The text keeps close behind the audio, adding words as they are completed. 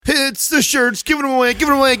it's the shirts. Give it away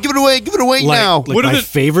now. Like What are my the-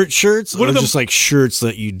 favorite shirts what are are the- just like shirts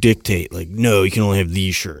that you dictate. Like, no, you can only have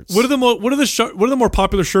these shirts. What are the more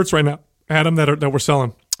popular shirts right now, Adam, that we're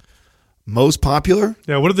selling? Most popular?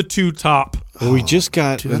 Yeah, what are the two top? Well, we just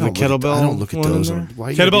got Dude, the kettlebell. I don't look at one in those. there.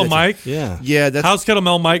 Why you gotta do Kettlebell that? Mike? Yeah. Yeah, that's How's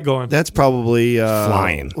Kettlebell Mike going? that's probably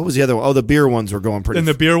Flying. What was the other one? Oh, the beer ones were going pretty. And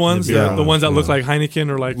the beer ones, The beer the ones that ones, look like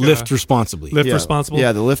Heineken or like Lift responsibly. Lift yeah, responsible.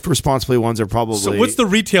 Yeah, the lift responsibly ones are probably. So what's the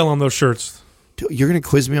retail on those shirts? Dude, you're gonna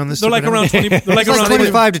quiz me on this? They're like stuff right around 20. They're like It's like around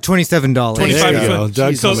 $25 to $27. 25 There you to go. 20.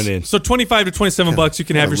 Doug So, coming in. so 25 to 27 bucks, you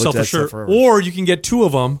can have I've yourself looked a at that shirt, stuff forever. or you can get two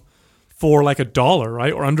of them for like $1,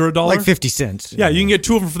 right, or under $1. Like 50 cents. Yeah, you can get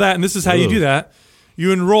two of them for that, and this is how you Ooh. do that.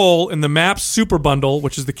 You enroll in the MAPS Super Bundle,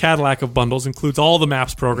 which is the Cadillac of bundles, includes all the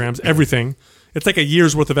MAPS programs, everything. It's like a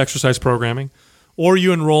year's worth of exercise programming. Or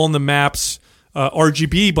you enroll in the MAPS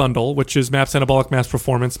RGB Bundle, which is MAPS Anabolic, MAPS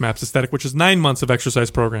Performance, MAPS Aesthetic, which is 9 months of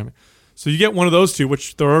exercise programming. So you get one of those two,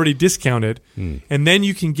 which they're already discounted, and then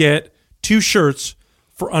you can get two shirts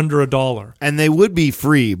for under $1. And they would be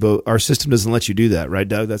free, but our system doesn't let you do that, right,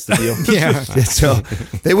 Doug? That's the deal. Yeah. So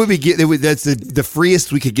they would be. That's the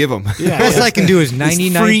freest we could give them. Best I can do is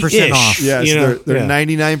 99% free-ish. off. Yes, You know, they're yeah.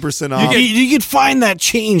 99% off. You could find that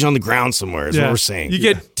change on the ground somewhere, is what we're saying. You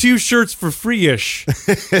get two shirts for free-ish.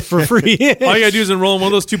 for free. All you got to do is enroll in one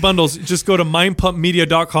of those two bundles. Just go to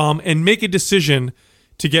mindpumpmedia.com and make a decision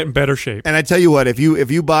to get in better shape. And I tell you what, if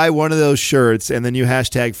you buy one of those shirts and then you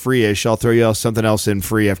hashtag freeish, I'll throw you something else in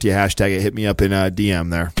free after you hashtag it. Hit me up in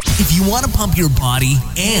DM there. If you want to pump your body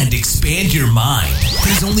and expand your mind,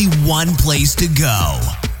 there's only one place to go.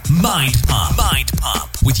 Mind Pump. Mind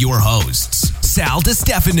Pump with your hosts, Sal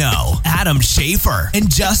DiStefano, Adam Schafer, and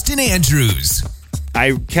Justin Andrews.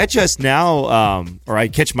 I catch us now, or I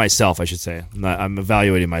catch myself, I should say. I'm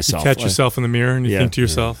evaluating myself. Catch yourself in the mirror and you Yeah. think to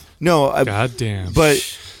yourself, No, God damn. but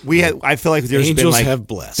I feel like there's been Angels like have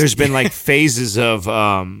blessed. there's been like phases of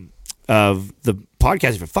the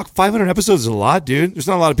podcast. Fuck, 500 episodes is a lot, dude. There's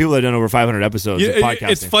not a lot of people that have done over 500 episodes of podcasting.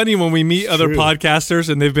 It's funny when we meet other podcasters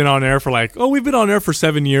and they've been on air for like, we've been on air for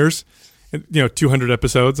 7 years, and 200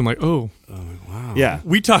 episodes. I'm like, wow. Yeah,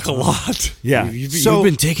 We talk a lot. yeah. You've So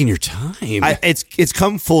been taking your time. it's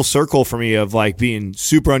come full circle for me of like being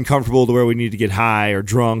super uncomfortable to where we need to get high or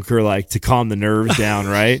drunk or like to calm the nerves down,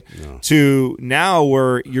 right? To now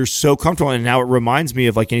where you're so comfortable, and now it reminds me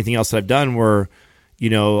of like anything else that I've done where,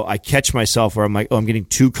 I catch myself where I'm like, I'm getting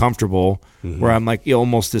too comfortable, where I'm like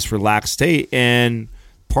almost this relaxed state, and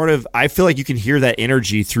I feel like you can hear that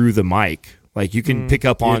energy through the mic. Like you can pick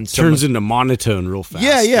up on it turns into monotone real fast.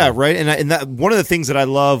 Yeah, right. And that one of the things that I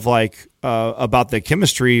love, like about the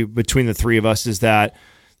chemistry between the three of us, is that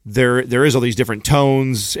there is all these different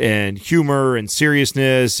tones and humor and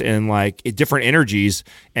seriousness and like different energies.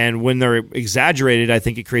 And when they're exaggerated, I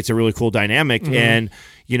think it creates a really cool dynamic. And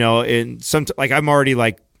and like I'm already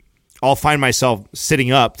like, I'll find myself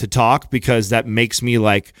sitting up to talk because that makes me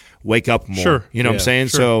like wake up more. Sure. You know what I'm saying?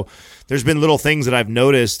 sure. So there's been little things that I've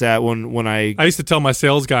noticed that when I I used to tell my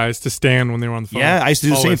sales guys to stand when they were on the phone. I used to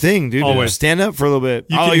do the same Always. thing, dude. Always. Stand up for a little bit.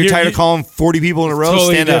 You can You're hear- tired of calling 40 people in a row?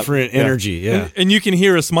 Totally Stand different up. Yeah. energy. Yeah. And you can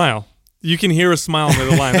hear a smile. You can hear a smile on the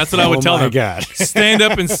other line. That's what I would tell my them. God. Stand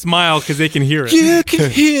up and smile because they can hear it. You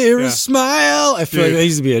can hear Yeah. a smile. I feel like Dude. that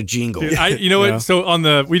used to be a jingle. Dude, you know what?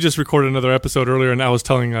 So we just recorded another episode earlier, and I was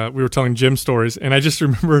telling we were telling gym stories, and I just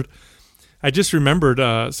remembered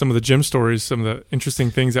some of the gym stories, some of the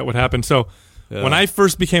interesting things that would happen. So when I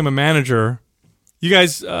first became a manager, you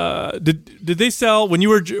guys did they sell when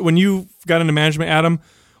you got into management, Adam?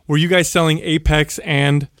 Were you guys selling Apex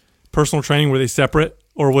and personal training? Were they separate,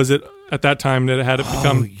 or was it at that time that it had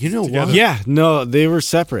become? You know together? what? Yeah, no, they were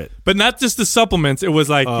separate. But not just the supplements. It was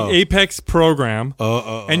like the Apex program,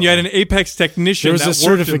 and you had an Apex technician. There was that a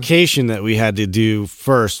worked in- certification that we had to do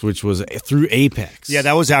first, which was through Apex. Yeah,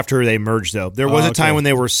 that was after they merged, though. There was a time when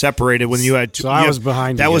they were separated. When you had, So I was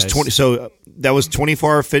behind That you was guys. 20. So that was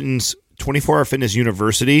 24 Hour Fitness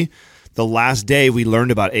University. The last day we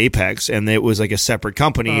learned about Apex, and it was like a separate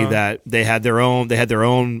company that they had their own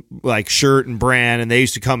like shirt and brand, and they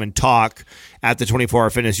used to come and talk at the 24 Hour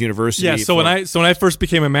Fitness University. Yeah. So when I first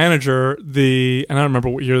became a manager, and I don't remember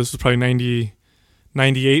what year this was, probably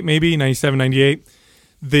 98 maybe 97, 98.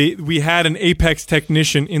 We had an Apex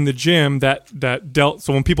technician in the gym that dealt.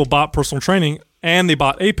 So when people bought personal training and they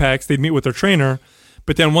bought Apex, they'd meet with their trainer,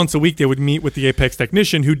 But then once a week, they would meet with the Apex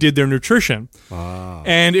technician who did their nutrition.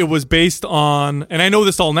 And it was based on, and I know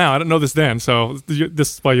this all now. I didn't know this then. So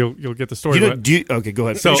this is why you'll get the story. Okay, go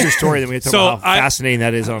ahead. Finish your story, then we can talk about how fascinating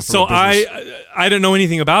that is. I didn't know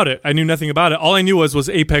anything about it. I knew nothing about it. All I knew was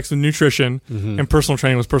Apex with nutrition, and personal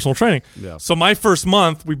training was personal training. Yeah. So my first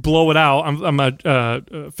month, we blow it out. I'm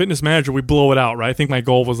a fitness manager. We blow it out, right? I think my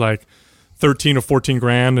goal was like 13 or 14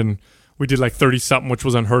 grand, and we did like 30 something, which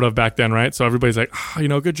was unheard of back then, right? So everybody's like,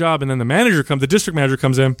 good job. And then the district manager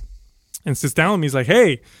comes in and sits down with me. He's like,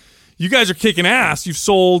 hey, you guys are kicking ass.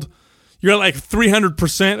 You're at like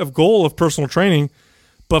 300% of goal of personal training,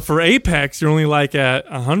 but for Apex, you're only like at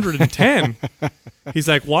 110. He's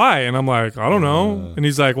like, why? And I'm like, I don't know. And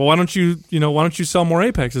he's like, well, why don't you sell more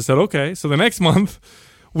Apex? I said, okay. So the next month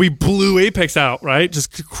we blew Apex out, right?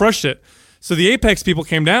 Just crushed it. So the Apex people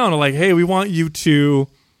came down and like, hey, we want you to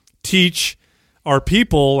teach our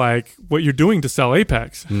people like what you're doing to sell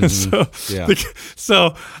Apex.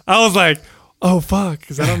 So I was like, oh fuck,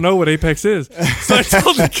 because I don't know what Apex is. So I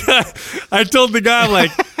told the guy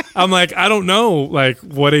I'm like, I don't know like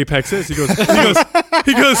what Apex is. He goes,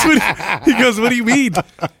 what do you mean?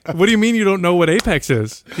 What do you mean you don't know what Apex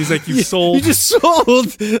is? He's like, you just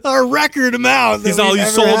sold a record amount. He's all, you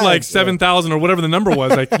sold like 7,000 or whatever the number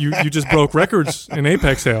was. Like you just broke records in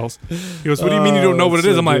Apex sales. He goes, what do you mean you don't know what it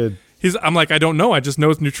is? I'm like, I don't know. I just know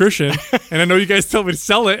it's nutrition, and I know you guys tell me to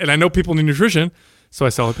sell it, and I know people need nutrition, so I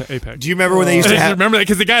sell it to Apex. Do you remember when they used to have? Remember that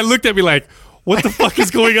because the guy looked at me like, what the fuck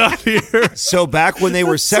is going on here? So back when they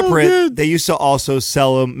were separate, they used to also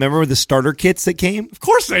sell them. Remember the starter kits that came? Of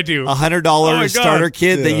course I do. $100 starter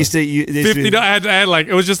kit. Yeah. They used to $50. I had like,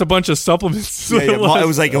 it was just a bunch of supplements. It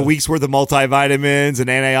was like a week's worth of multivitamins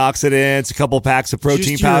and antioxidants, a couple packs of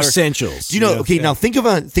protein just powder. Essentials. Do you know? Okay, now think of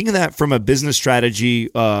that from a business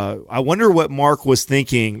strategy. I wonder what Mark was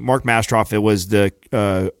thinking. Mark Mastroff, it was the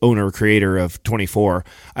creator of 24.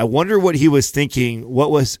 I wonder what he was thinking.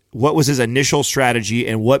 What was his initial strategy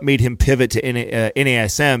and what made him pivot to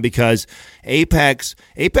NASM, because Apex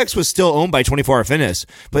was still owned by 24 Hour Fitness,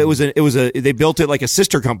 but they built it like a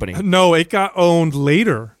sister company. No, it got owned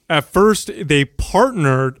later. At first, they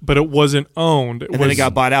partnered, but it wasn't owned. Then it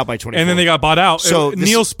got bought out by 24. And then they got bought out. So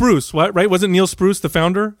Neil Spruce, right? Wasn't Neil Spruce the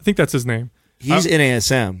founder? I think that's his name. He's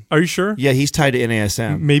NASM. Are you sure? Yeah, he's tied to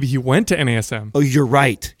NASM. Maybe he went to NASM. Oh, you're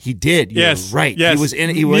right. He did. You're right. Yes.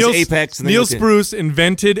 He was Apex. And Neil Spruce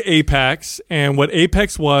invented Apex, and what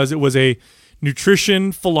Apex was, it was a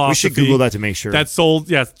nutrition philosophy. We should Google that to make sure. That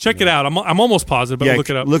sold. Yeah, check it out. I'm almost positive, but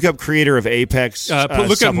look it up. Look up creator of Apex.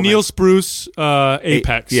 Look up Neil Spruce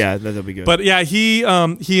Apex. Yeah, that'll be good. But yeah, he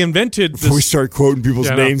invented. Before we start quoting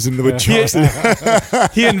people's names into the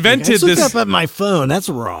chat, he invented this. Look up at my phone. That's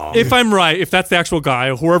wrong. If I'm right, if that's the actual guy,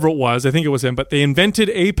 or whoever it was, I think it was him. But they invented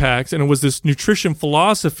Apex, and it was this nutrition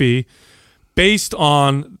philosophy based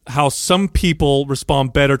on how some people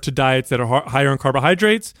respond better to diets that are higher in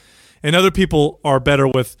carbohydrates, and other people are better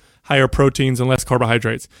with higher proteins and less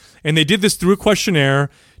carbohydrates. And they did this through a questionnaire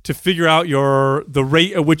to figure out the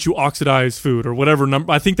rate at which you oxidize food or whatever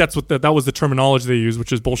number. I think that's what that was the terminology they used,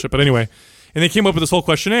 which is bullshit. But anyway, and they came up with this whole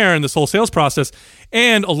questionnaire and this whole sales process.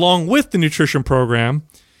 And along with the nutrition program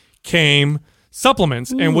came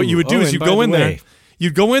supplements. And what you would do is you'd go in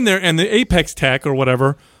there and the Apex Tech or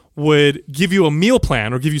whatever would give you a meal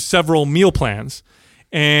plan or give you several meal plans.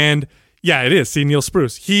 And yeah, it is. See, Neil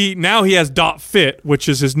Spruce. Now he has Dot Fit, which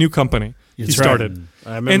is his new company. He started.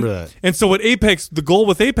 I remember that. And so the goal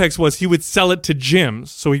with Apex was he would sell it to gyms.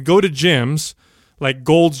 So he'd go to gyms like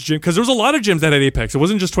Gold's Gym, because there was a lot of gyms that had Apex. It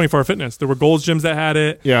wasn't just 24 Hour Fitness. There were Gold's gyms that had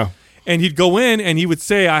it. Yeah. And he'd go in and he would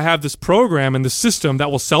say, I have this program and the system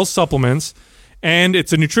that will sell supplements, and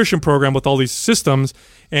it's a nutrition program with all these systems,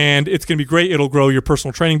 and it's going to be great. It'll grow your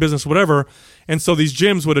personal training business, whatever. And so these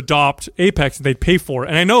gyms would adopt Apex and they'd pay for it.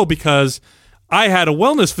 And I know because I had a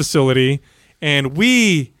wellness facility and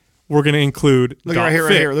we were going to include Look right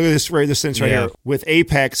here. Look at this sentence right here. With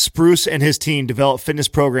Apex, Spruce and his team developed fitness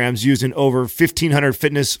programs used in over 1,500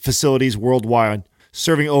 fitness facilities worldwide,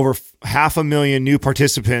 serving over 500,000 new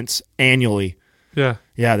participants annually. Yeah.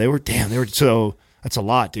 Yeah, they were so... That's a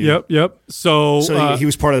lot, dude. Yep. So he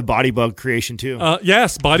was part of the Bodybug creation too.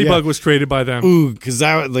 Yes, Bodybug was created by them. Ooh, because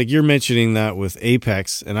like you're mentioning that with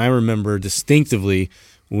Apex, and I remember distinctively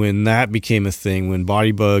when that became a thing, when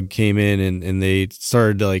Bodybug came in and they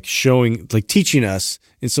started like teaching us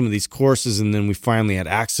in some of these courses, and then we finally had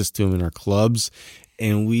access to them in our clubs.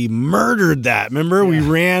 And we murdered that. Remember, we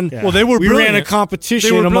ran. Yeah. Well, we ran a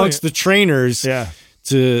competition amongst the trainers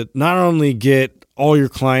to not only get all your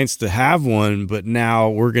clients to have one, but now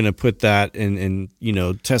we're going to put that and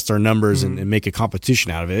test our numbers and make a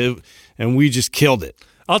competition out of it. and we just killed it.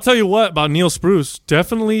 I'll tell you what about Neil Spruce.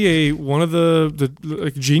 Definitely one of the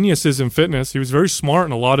like, geniuses in fitness. He was very smart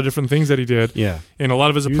in a lot of different things that he did. Yeah. In a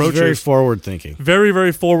lot of his He approaches. was very forward thinking. Very,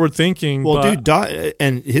 very forward thinking. Well, but dude,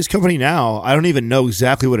 and his company now, I don't even know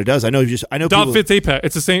exactly what it does. I know Dot people, fits Apex.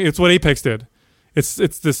 It's the same. It's what Apex did. It's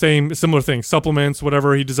the same, similar thing. Supplements,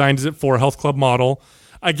 whatever. He designed it for a health club model.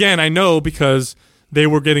 Again, I know because they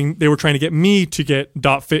were trying to get me to get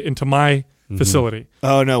Dot Fit into my facility.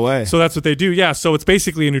 Oh, no way. So that's what they do. Yeah. So it's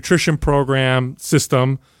basically a nutrition program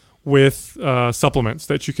system with supplements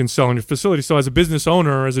that you can sell in your facility. So as a business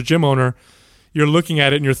owner, as a gym owner, you're looking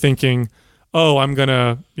at it and you're thinking, oh, I'm going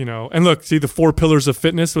to, and look, see the 4 pillars of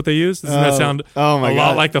fitness, what they use? Doesn't that sound oh my a God.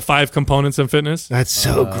 lot like the 5 components of fitness? That's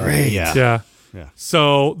so great. Yeah. Yeah.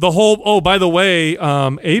 So the whole, by the way,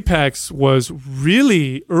 Apex was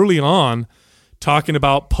really early on talking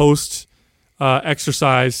about post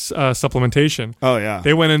exercise supplementation. Oh, yeah.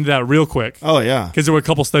 They went into that real quick. Oh, yeah. Because there were a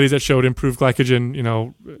couple studies that showed improved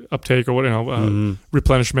glycogen, uptake or what,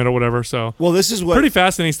 replenishment or whatever. So, Well, this is what... pretty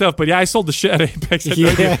fascinating stuff. But yeah, I sold the shit out of Apex. I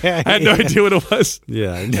had no idea what it was.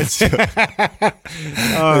 Yeah.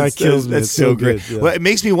 that kills me. That's It's so so great. good, yeah. Well, it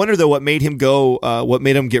makes me wonder, though, what made him go, what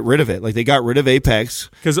made him get rid of it. Like, they got rid of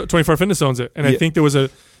Apex. Because 24 Fitness owns it, and I think there was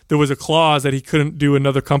a clause that he couldn't do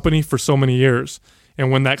another company for so many years. And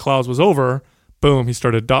when that clause was over, boom, he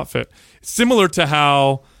started Dot Fit. Similar to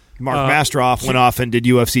how Mark Mastroff went off and did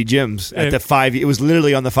UFC gyms at and- the 5. It was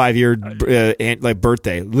literally on the 5-year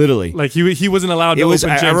birthday, literally. like he wasn't allowed to It was.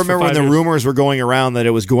 open gyms I remember for when 5 the years. rumors were going around that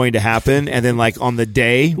it was going to happen, and then like on the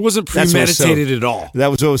day, It wasn't that's what was so- premeditated at all.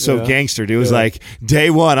 That was what was so gangster, dude. It was like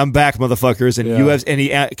day one, I'm back, motherfuckers, and UFC, and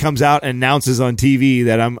he comes out and announces on TV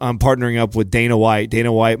that I'm partnering up with Dana White,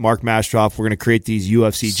 Mark Mastroff. We're going to create these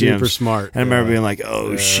UFC gyms. Super smart. And I remember being like,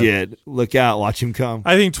 oh shit, look out, watch him come.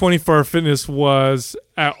 I think 24 Fitness was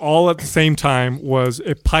all at the same time.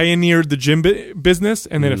 It pioneered the gym business,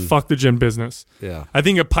 and then it fucked the gym business. Yeah. I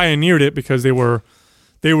think it pioneered it because they were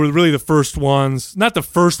really the first ones, not the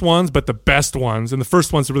first ones, but the best ones, and the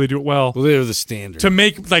first ones to really do it well. Well, they're the standard. To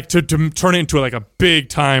make to turn it into like a big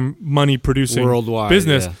time money producing Worldwide,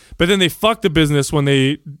 business. yeah. But then they fucked the business when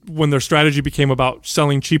their strategy became about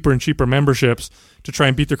selling cheaper and cheaper memberships to try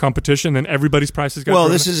and beat their competition. Then everybody's prices got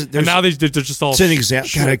driven. and now they're just all. It's an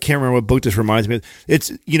example. God, I can't remember what book this reminds me of.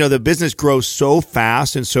 It's the business grows so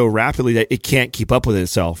fast and so rapidly that it can't keep up with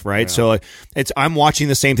itself, right? Yeah. So I'm watching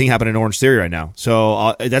the same thing happen in Orange Theory right now.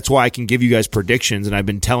 So that's why I can give you guys predictions, and I've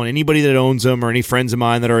been telling anybody that owns them or any friends of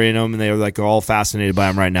mine that are in them, and they're like all fascinated by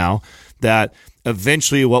them right now, that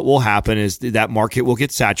eventually what will happen is that market will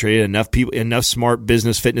get saturated. Enough smart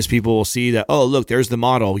business fitness people will see that, oh, look, there's the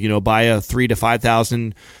model, buy a 3,000 to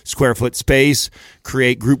 5,000 square foot space,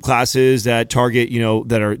 create group classes that target,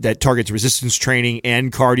 that targets resistance training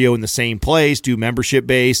and cardio in the same place, do membership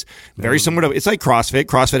base, very similar to, it's like CrossFit.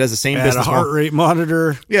 CrossFit has the same Add business a heart rate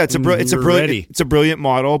monitor. Yeah, it's a brilliant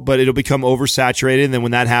model, but it'll become oversaturated. And then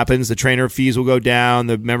when that happens, the trainer fees will go down,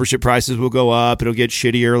 the membership prices will go up, it'll get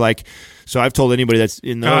shittier. So I've told anybody that's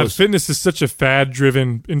in those. God, fitness is such a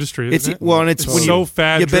fad-driven industry. Isn't it? Well, and it's when so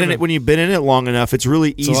fad-driven. when you've been in it long enough, it's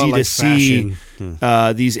really easy to see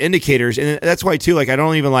these indicators, and that's why too. Like I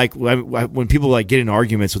don't even like when people get in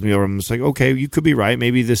arguments with me over them. It's like, okay, you could be right.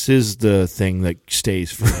 Maybe this is the thing that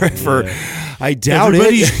stays forever. I doubt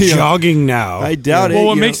Everybody's jogging now. I doubt it. Well,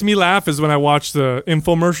 what makes me laugh is when I watch the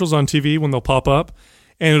infomercials on TV when they'll pop up,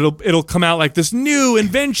 and it'll come out like this new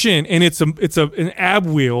invention, and it's an ab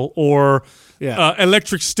wheel or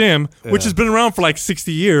electric stim, which has been around for like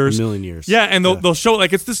 60 years, a million years. Yeah, and they'll show it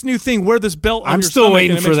like it's this new thing. Wear this belt. On I'm your still stomach,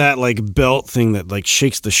 waiting and for that belt thing that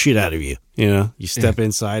shakes the shit out of you. You step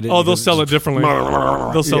inside it. Oh, they'll sell it differently.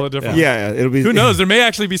 They'll sell it differently. Yeah, it'll be. Who knows? There may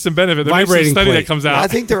actually be some benefit. There may be some Vibrating study plate. that comes out. I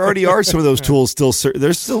think there already are some of those tools still.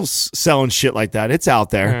 They're still selling shit like that. It's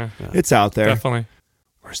out there. Yeah. It's out there. Definitely.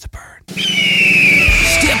 Where's the bird?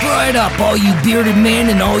 Step right up, all you bearded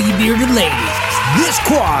men and all you bearded ladies. This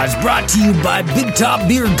quad's brought to you by Big Top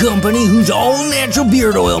Beard Company, whose all-natural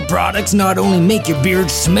beard oil products not only make your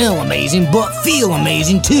beard smell amazing, but feel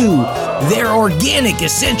amazing too. Their organic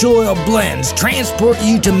essential oil blends transport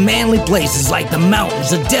you to manly places like the mountains,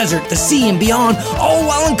 the desert, the sea, and beyond, all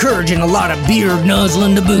while encouraging a lot of beard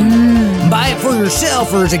nuzzling to boot. Buy it for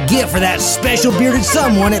yourself or as a gift for that special bearded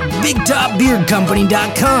someone at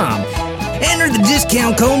BigTopBeardCompany.com. Enter the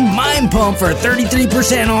discount code MINDPUMP for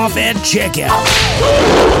 33% off at checkout.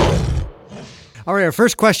 All right, our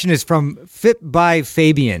first question is from Fit by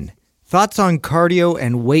Fabian. Thoughts on cardio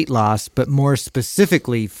and weight loss, but more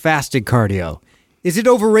specifically, fasted cardio. Is it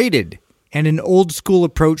overrated and an old school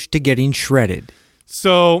approach to getting shredded?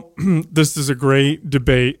 So this is a great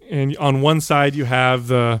debate, and on one side you have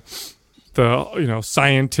the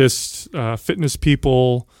scientists, fitness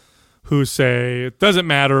people who say it doesn't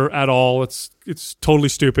matter at all. It's totally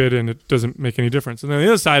stupid and it doesn't make any difference. And then on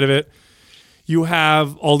the other side of it, you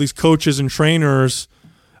have all these coaches and trainers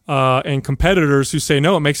and competitors who say,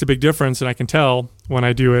 no, it makes a big difference, and I can tell when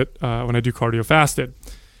I do it, when I do cardio fasted.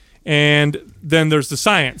 And then there's the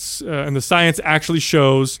science, and the science actually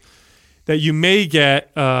shows that you may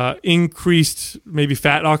get increased maybe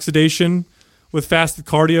fat oxidation with fasted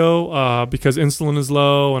cardio because insulin is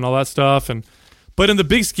low and all that stuff. But in the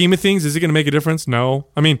big scheme of things, is it going to make a difference? No.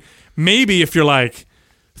 I mean, maybe if you're like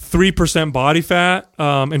 3% body fat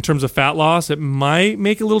in terms of fat loss, it might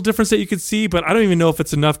make a little difference that you could see, but I don't even know if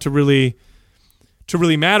it's enough to really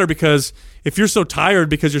matter, because if you're so tired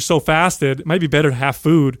because you're so fasted, it might be better to have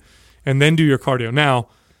food and then do your cardio. Now,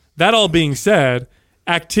 that all being said,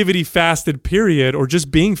 activity fasted period, or just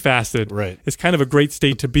being fasted, is kind of a great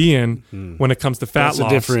state to be in when it comes to fat loss.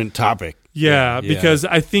 That's a different topic. Yeah, because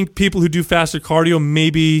I think people who do fasted cardio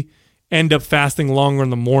maybe end up fasting longer in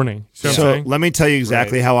the morning. So let me tell you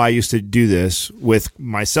exactly how I used to do this with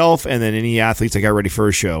myself and then any athletes I got ready for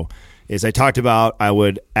a show. Is I talked about I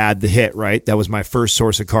would add the HIIT, right? That was my first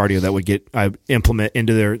source of cardio that I implement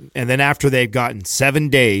into their, and then after they've gotten 7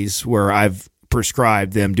 days where I've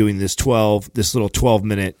prescribed them doing this little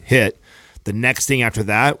 12-minute HIIT, the next thing after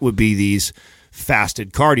that would be these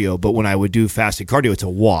fasted cardio. But when I would do fasted cardio, it's a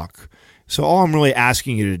walk. So all I'm really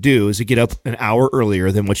asking you to do is to get up an hour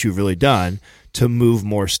earlier than what you've really done to move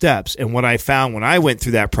more steps. And what I found when I went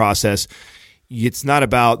through that process, it's not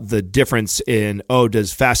about the difference in,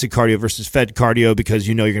 does fasted cardio versus fed cardio, because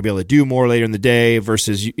you're going to be able to do more later in the day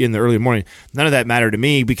versus in the early morning. None of that mattered to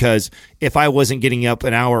me, because if I wasn't getting up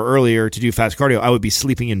an hour earlier to do fasted cardio, I would be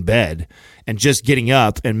sleeping in bed. And just getting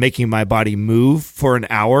up and making my body move for an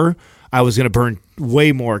hour, I was going to burn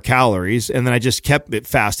way more calories, and then I just kept it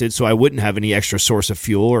fasted so I wouldn't have any extra source of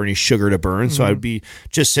fuel or any sugar to burn. So I would be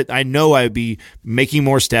I know I would be making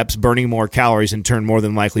more steps, burning more calories, and turn more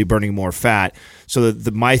than likely burning more fat. So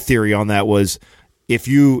my theory on that was, if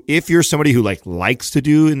you're somebody who likes to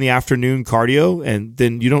do in the afternoon cardio, and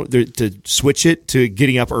then you don't to switch it to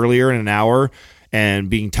getting up earlier in an hour and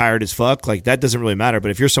being tired as fuck, that doesn't really matter.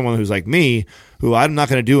 But if you're someone who's like me, who I'm not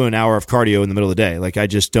going to do an hour of cardio in the middle of the day, I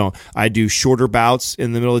just don't. I do shorter bouts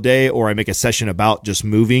in the middle of the day, or I make a session about just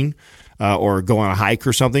moving or go on a hike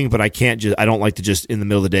or something. But I don't like to just in the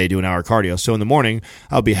middle of the day do an hour of cardio. So in the morning,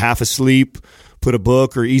 I'll be half asleep, put a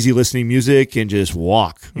book or easy listening music, and just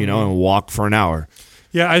walk, and walk for an hour.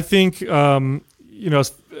 Yeah, I think,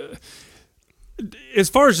 as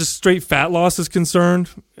far as just straight fat loss is concerned,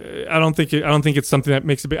 I don't think it's something that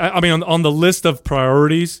makes a big. I mean, on the list of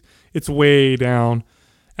priorities, it's way down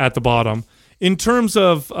at the bottom. In terms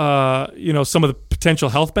of some of the potential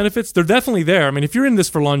health benefits, they're definitely there. I mean, if you're in this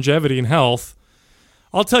for longevity and health,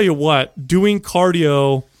 I'll tell you what, doing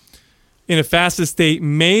cardio in a fasted state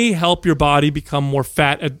may help your body become more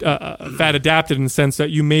fat adapted, in the sense that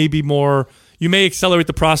you may accelerate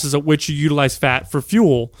the process at which you utilize fat for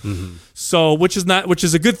fuel. So, which is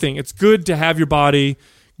a good thing. It's good to have your body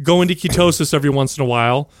go into ketosis every once in a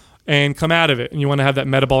while and come out of it. And you want to have that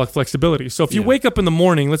metabolic flexibility. So if you wake up in the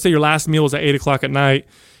morning, let's say your last meal is at 8 o'clock at night,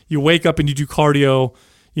 you wake up and you do cardio,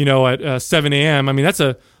 at 7 a.m. I mean, that's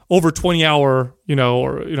a over 20 hour,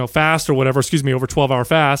 fast or whatever, over 12-hour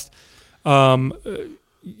fast.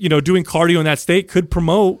 Doing cardio in that state could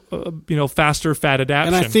promote, faster fat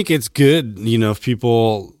adaptation. And I think it's good, if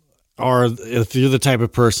people if you're the type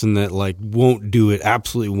of person that won't do it,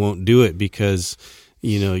 absolutely won't do it because,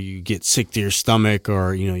 you get sick to your stomach,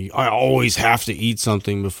 or, I always have to eat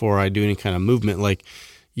something before I do any kind of movement.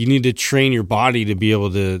 You need to train your body to be able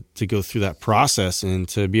to go through that process and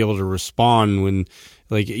to be able to respond when,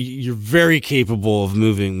 you're very capable of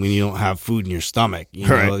moving when you don't have food in your stomach. You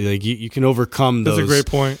know? You can overcome those. That's a great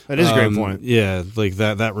point. That is a great point. Yeah,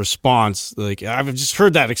 that response. I've just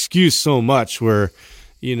heard that excuse so much where,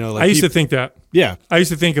 I used to think that. Yeah. I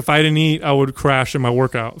used to think if I didn't eat, I would crash in my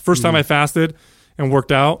workout. First time I fasted and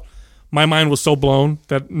worked out, my mind was so blown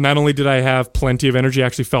that not only did I have plenty of energy, I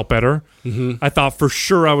actually felt better. I thought for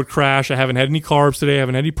sure I would crash. I haven't had any carbs today. I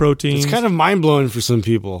haven't had any proteins. It's kind of mind-blowing for some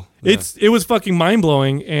people. Yeah. It was fucking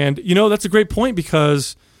mind-blowing. And, that's a great point,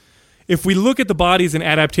 because if we look at the body as an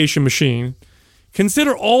adaptation machine,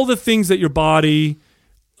 consider all the things that your body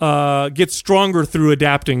gets stronger through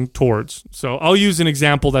adapting towards. So I'll use an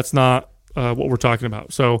example that's not what we're talking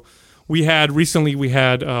about. So recently we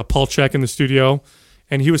had Paul Chek in the studio,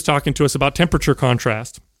 and he was talking to us about temperature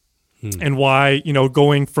contrast and why,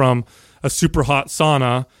 going from a super hot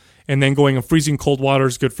sauna and then going in freezing cold water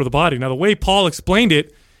is good for the body. Now, the way Paul explained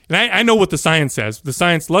it, and I know what the science says. The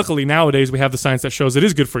science, luckily nowadays we have the science that shows it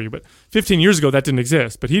is good for you. But 15 years ago that didn't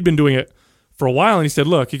exist. But he'd been doing it for a while, and he said,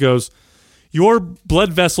 look, he goes, your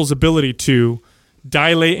blood vessel's ability to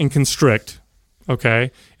dilate and constrict,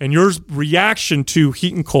 okay, and your reaction to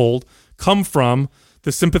heat and cold come from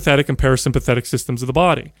the sympathetic and parasympathetic systems of the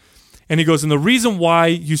body. And he goes, and the reason why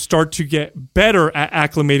you start to get better at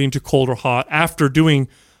acclimating to cold or hot after doing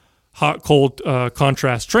hot-cold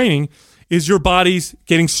contrast training is your body's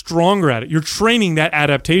getting stronger at it. You're training that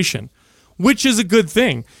adaptation, which is a good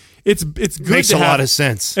thing. It's good. Makes a lot of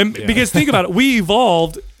sense. And because think about it, we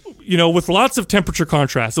evolved, with lots of temperature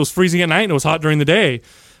contrast. It was freezing at night and it was hot during the day.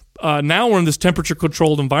 Now we're in this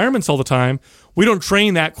temperature-controlled environments all the time. We don't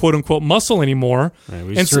train that quote-unquote muscle anymore. Right,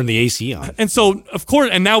 we just turn the AC on. And so, of course,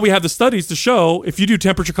 and now we have the studies to show if you do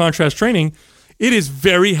temperature contrast training, it is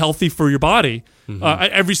very healthy for your body.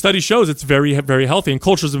 Every study shows it's very, very healthy, and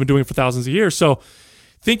cultures have been doing it for thousands of years. So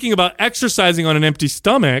thinking about exercising on an empty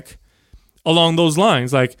stomach along those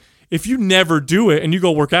lines, like if you never do it and you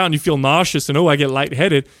go work out and you feel nauseous and, I get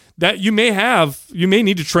lightheaded, that you may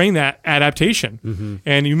need to train that adaptation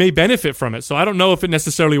and you may benefit from it. So I don't know if it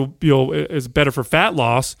necessarily is better for fat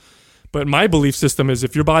loss, but my belief system is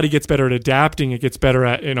if your body gets better at adapting, it gets better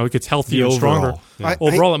at, it gets healthier and stronger. Yeah.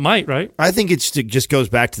 Overall, it might, right? I think it just goes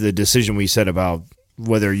back to the decision we said about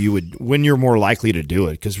whether when you're more likely to do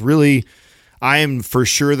it. Because really, I am for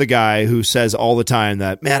sure the guy who says all the time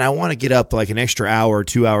that, man, I want to get up like an extra hour or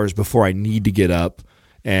 2 hours before I need to get up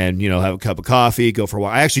and, have a cup of coffee, go for a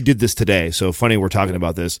while. I actually did this today. So funny we're talking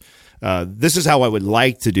about this. This is how I would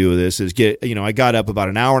like to do this is I got up about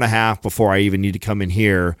an hour and a half before I even need to come in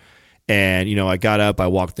here. And, I got up, I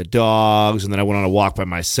walked the dogs, and then I went on a walk by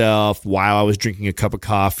myself while I was drinking a cup of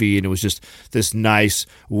coffee. And it was just this nice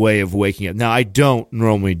way of waking up. Now, I don't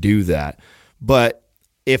normally do that. But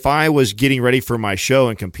if I was getting ready for my show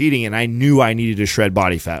and competing and I knew I needed to shred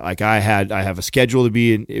body fat, like I have a schedule to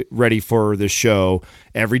be ready for this show.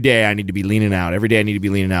 Every day I need to be leaning out. Every day I need to be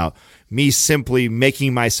leaning out. Me simply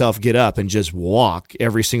making myself get up and just walk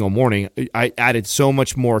every single morning, I added so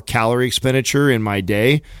much more calorie expenditure in my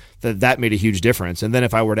day that made a huge difference. And then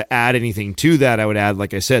if I were to add anything to that, I would add,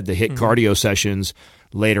 like I said, the HIIT cardio sessions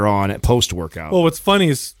later on at post-workout. Well, what's funny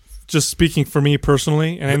is, just speaking for me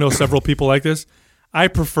personally, and I know several people like this, I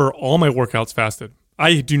prefer all my workouts fasted.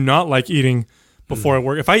 I do not like eating before I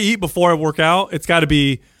work. If I eat before I work out, it's got to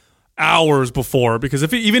be hours before,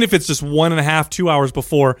 because even if it's just 1.5, 2 hours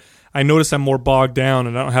before, I notice I'm more bogged down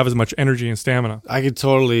and I don't have as much energy and stamina. I could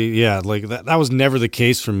totally, like that was never the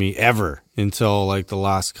case for me ever until like the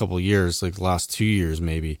last couple of years, like the last 2 years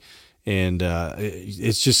maybe. And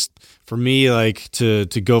it's just for me, like to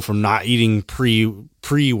go from not eating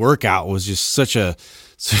pre-workout was just such a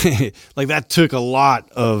like that took a lot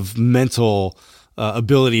of mental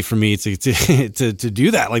ability for me to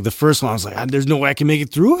do that. Like the first one, I was like, there's no way I can make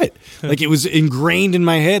it through it. Like it was ingrained in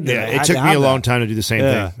my head. That it took me a long time to do the same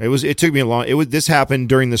thing. It took me a long. This happened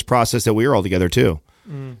during this process that we were all together too.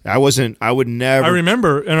 I would never. I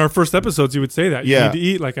remember in our first episodes, you would say that you need to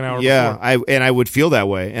eat like an hour before. I would feel that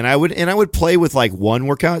way, and I would play with like one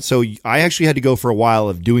workout. So I actually had to go for a while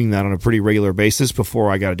of doing that on a pretty regular basis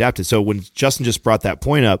before I got adapted. So when Justin just brought that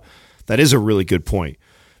point up, that is a really good point.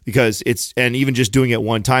 Because and even just doing it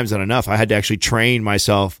one time is not enough. I had to actually train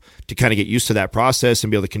myself to kind of get used to that process and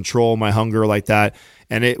be able to control my hunger like that.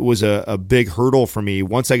 And it was a big hurdle for me.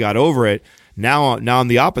 Once I got over it, now I'm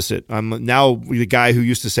the opposite. I'm now the guy who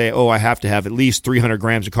used to say, I have to have at least 300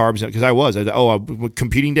 grams of carbs. Because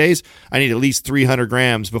competing days, I need at least 300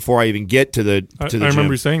 grams before I even get to the gym. I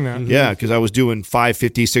remember you saying that. Yeah, because I was doing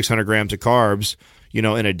 550, 600 grams of carbs in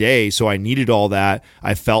a day. So I needed all that.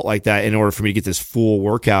 I felt like that in order for me to get this full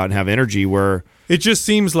workout and have energy where... It just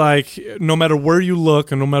seems like no matter where you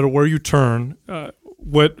look and no matter where you turn,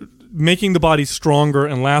 what making the body stronger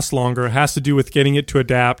and last longer has to do with getting it to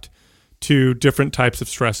adapt to different types of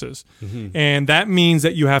stresses. And that means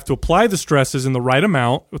that you have to apply the stresses in the right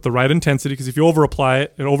amount with the right intensity, because if you over-apply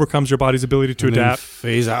it, it overcomes your body's ability to adapt.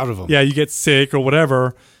 Phase out of them. Yeah, you get sick or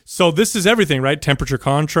whatever. So this is everything, right? Temperature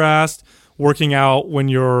contrast, working out when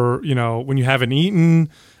when you haven't eaten.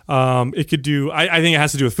 It could do, I think it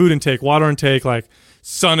has to do with food intake, water intake, like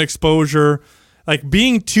sun exposure. Like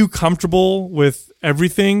being too comfortable with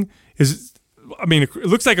everything it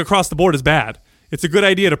looks like across the board is bad. It's a good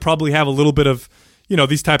idea to probably have a little bit of,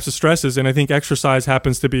 these types of stresses. And I think exercise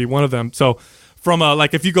happens to be one of them. So from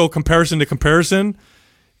if you go comparison to comparison,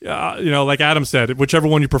 like Adam said, whichever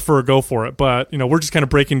one you prefer, go for it. But, we're just kind of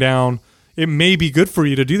breaking down. It may be good for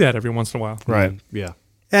you to do that every once in a while. Right. Yeah.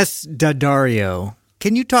 S. Daddario.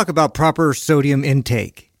 Can you talk about proper sodium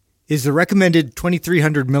intake? Is the recommended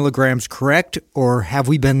 2,300 milligrams correct, or have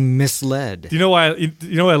we been misled? You know what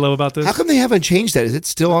I love about this? How come they haven't changed that? Is it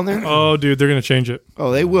still on there? Oh, dude, they're going to change it.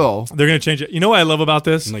 Oh, they will. They're going to change it. You know what I love about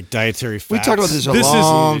this? And like dietary fats. We talked about this a This is-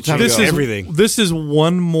 long time this ago. is everything. This is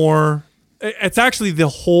one more. It's actually the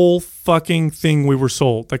whole fucking thing we were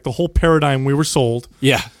sold. Like the whole paradigm we were sold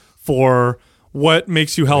Yeah. for what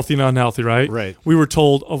makes you healthy and unhealthy, right? Right. We were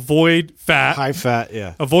told avoid fat. High fat,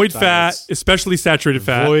 yeah. Avoid Diets. fat, especially saturated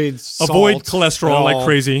fat. Avoid Avoid salt, cholesterol like all-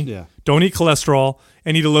 crazy. yeah. Don't eat cholesterol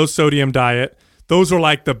and eat a low sodium diet. Those are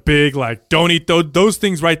like the big, like, don't eat those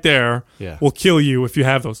things right there Yeah. will kill you if you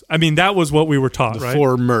have those. I mean, that was what we were taught, The right?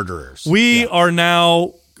 4 murderers. We are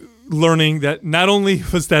now learning that not only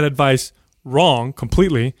was that advice wrong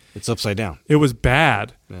completely, It's upside down. it was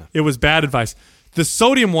bad. Yeah. It was bad advice. The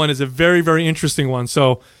sodium one is a very, very interesting one.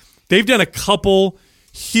 So they've done a couple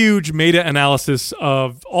huge meta-analysis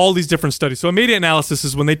of all these different studies. So a meta-analysis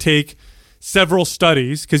is when they take several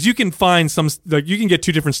studies, because you can find some, like you can get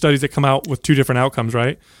 2 different studies that come out with 2 different outcomes,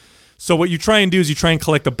 right? So what you try and do is you try and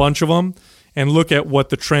collect a bunch of them and look at what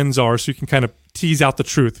the trends are so you can kind of tease out the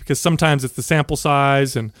truth, because sometimes it's the sample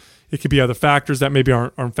size and it could be other factors that maybe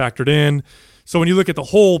aren't factored in. So when you look at the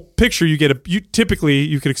whole picture, you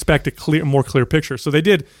could expect a more clear picture. So they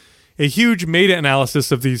did a huge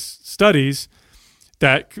meta-analysis of these studies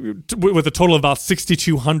that with a total of about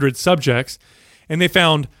 6,200 subjects, and they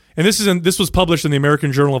found, and this was published in the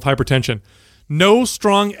American Journal of Hypertension, no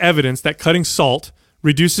strong evidence that cutting salt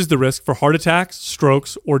reduces the risk for heart attacks,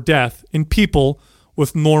 strokes, or death in people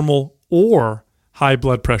with normal or high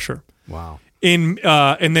blood pressure. Wow. And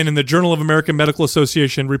then in the Journal of American Medical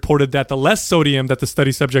Association reported that the less sodium that the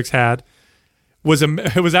study subjects had was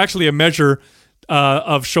actually a measure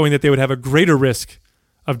of showing that they would have a greater risk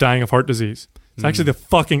of dying of heart disease. It's actually the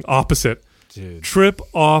fucking opposite. Dude. Trip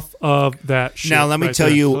off of that shit. Now let me right tell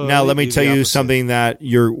there. you. Now let me the tell you opposite. something that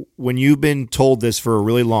when you've been told this for a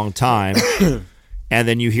really long time, and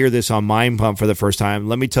then you hear this on Mind Pump for the first time.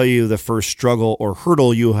 Let me tell you the first struggle or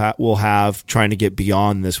hurdle you will have trying to get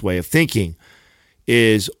beyond this way of thinking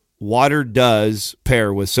is water does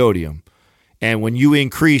pair with sodium. And when you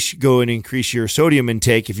go and increase your sodium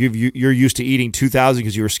intake, if you're used to eating 2,000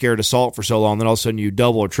 because you were scared of salt for so long, then all of a sudden you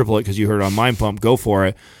double or triple it because you heard it on Mind Pump, go for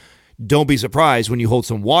it. Don't be surprised when you hold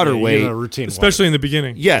some water weight. You know, routine especially in the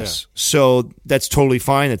beginning. Yes. So that's totally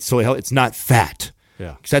fine. That's totally healthy. It's not fat.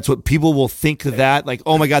 Yeah. 'Cause that's what people will think of that. Like,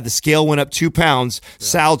 oh my God, the scale went up 2 pounds.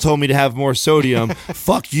 Sal told me to have more sodium.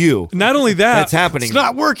 Fuck you. Not only that, That's happening. It's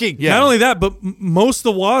not working. Yeah. Not only that, but most of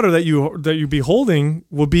the water that you be holding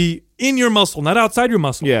will be in your muscle, not outside your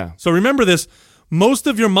muscle. Yeah. So remember this: most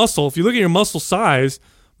of your muscle, if you look at your muscle size,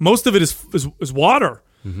 most of it is water.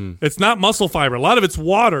 Mm-hmm. It's not muscle fiber. A lot of it's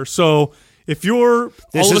water. So if you're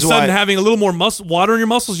This all of a is sudden why- having a little more water in your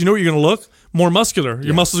muscles, you know what you're going to look? More muscular.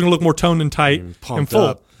 Your muscles are going to look more toned and tight and pumped full.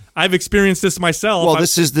 up. I've experienced this myself. Well,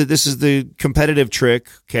 this is the competitive trick.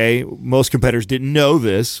 Okay, most competitors didn't know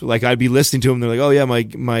this. Like, I'd be listening to them, they're like, "Oh yeah,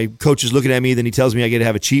 my coach is looking at me." Then he tells me I get to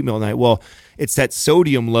have a cheat meal at night. Well, it's that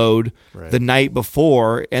sodium load the night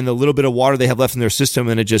before, and the little bit of water they have left in their system,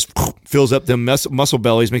 and it just fills up them muscle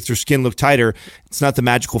bellies, makes their skin look tighter. It's not the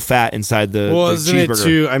magical fat inside the Isn't it cheeseburger.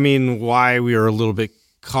 too? I mean, why we are a little bit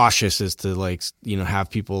cautious is to have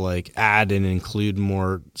people add and include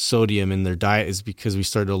more sodium in their diet is because we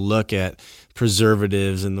started to look at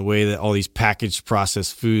preservatives and the way that all these packaged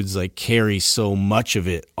processed foods carry so much of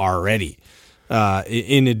it already.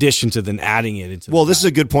 In addition to then adding it into Well, this is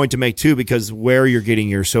a good point to make too, because where you're getting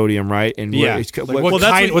your sodium, right? And where it's,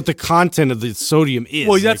 what the content of the sodium is.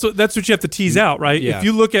 Well, that's what you have to tease out, right? Yeah. If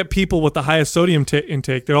you look at people with the highest sodium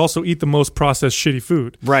intake, they also eat the most processed shitty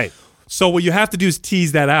food. right. So what you have to do is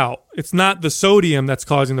tease that out. It's not the sodium that's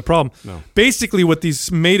causing the problem. No. Basically, what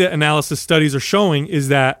these meta-analysis studies are showing is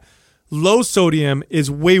that low sodium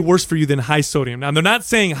is way worse for you than high sodium. Now, they're not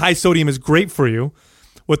saying high sodium is great for you.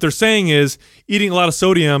 What they're saying is eating a lot of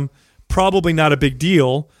sodium, probably not a big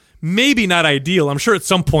deal. Maybe not ideal. I'm sure at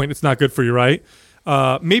some point it's not good for you, right?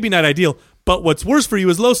 Maybe not ideal. But what's worse for you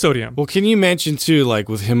is low sodium. Well, can you mention too,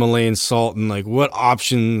 with Himalayan salt and what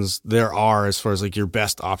options there are as far as your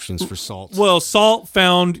best options for salt? Well, salt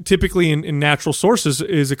found typically in natural sources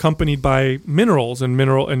is accompanied by minerals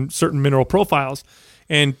and certain mineral profiles.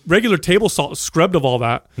 And regular table salt is scrubbed of all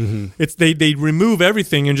that. Mm-hmm. It's they remove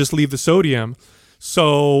everything and just leave the sodium.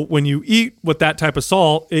 So when you eat with that type of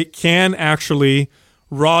salt, it can actually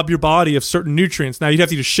rob your body of certain nutrients. Now, you'd have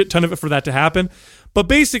to eat a shit ton of it for that to happen. But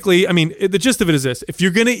basically, I mean, the gist of it is this. If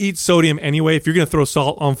you're going to eat sodium anyway, if you're going to throw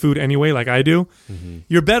salt on food anyway, like I do,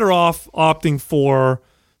 you're better off opting for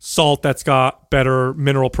salt that's got better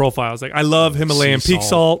mineral profiles. Like I love Himalayan Sea peak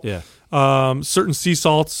salt. Yeah. Certain sea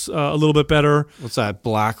salts a little bit better. What's that?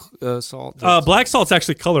 Black salt? Black salt's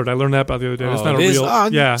actually colored. I learned that about the other day. It's not a it is? real. Oh,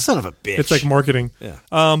 yeah, son of a bitch. It's like marketing. Yeah.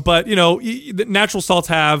 But the natural salts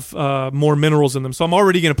have more minerals in them. So I'm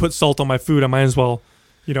already going to put salt on my food. I might as well,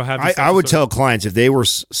 have. These I would tell clients if they were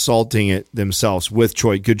salting it themselves with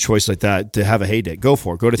good choice like that to have a heyday, go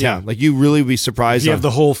for it. Go to town. Yeah. Like you really would be surprised. You have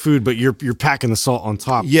the whole food, but you're packing the salt on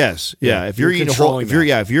top. Yes, yeah. If you're eating controlling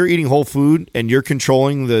if you're eating whole food and you're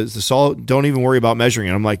controlling the salt, don't even worry about measuring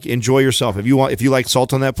it. I'm like, enjoy yourself. If you like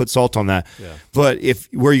salt on that, put salt on that. Yeah. But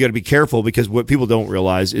where you got to be careful, because what people don't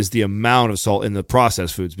realize is the amount of salt in the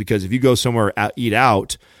processed foods. Because if you go somewhere eat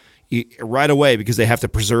out right away, because they have to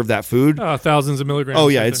preserve that food. Thousands of milligrams. Oh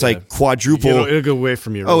yeah, it's like quadruple. It'll go away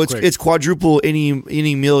from you. Real quick. It's quadruple any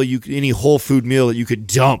meal any whole food meal that you could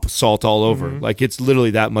dump salt all over. Like it's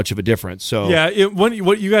literally that much of a difference. So yeah,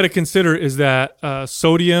 what you got to consider is that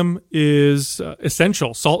sodium is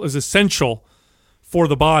essential. Salt is essential for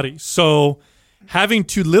the body. So having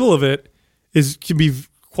too little of it can be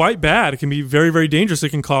quite bad. It can be very, very dangerous.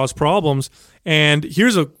 It can cause problems. And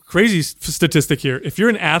here's a crazy statistic here. If you're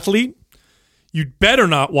an athlete, you'd better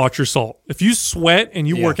not watch your salt. If you sweat and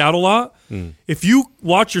you work out a lot, if you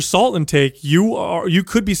watch your salt intake, you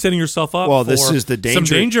could be setting yourself up for this is the danger. some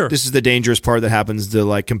danger. This is the dangerous part that happens to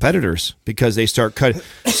like competitors, because they start cutting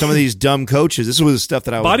some of these dumb coaches. This was the stuff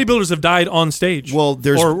that bodybuilders have died on stage. Well,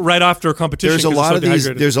 or right after a competition.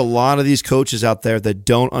 There's a lot of these coaches out there that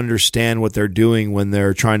don't understand what they're doing when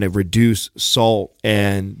they're trying to reduce salt,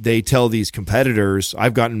 and they tell these competitors.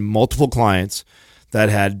 I've gotten multiple clients that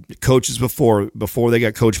had coaches before they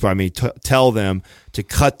got coached by me tell them to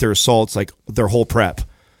cut their salts, like their whole prep.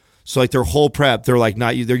 So like their whole prep, they're like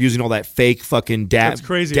they're using all that fake fucking That's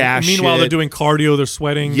crazy. dash. And meanwhile, shit. they're doing cardio, they're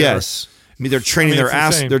sweating. Yes, they're training their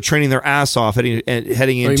ass. insane. They're training their ass off heading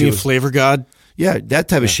into. You mean Flavor God? Yeah, that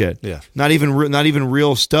type of shit. Yeah. Not even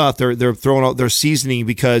real stuff. They're throwing out their seasoning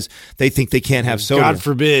because they think they can't have soda. God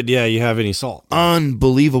forbid, you have any salt.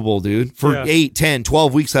 Unbelievable, dude. For 8, 10,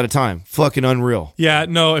 12 weeks at a time. Fucking unreal. Yeah,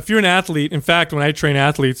 no, if you're an athlete, in fact, when I train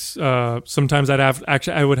athletes, sometimes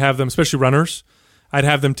I would have them, especially runners, I'd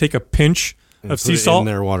have them take a pinch of sea salt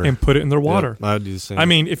and put it in their water. I would do the same. I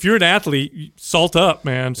mean, if you're an athlete, salt up,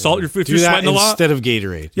 man. Salt. If you're that sweating a lot instead of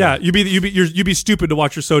Gatorade. Yeah, you'd be stupid to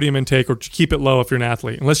watch your sodium intake or to keep it low if you're an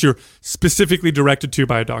athlete, unless you're specifically directed to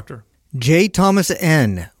by a doctor. J. Thomas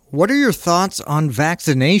N., what are your thoughts on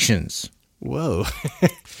vaccinations? Whoa.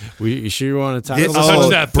 You sure you want to talk Touch about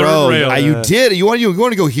that third rail. You did. You want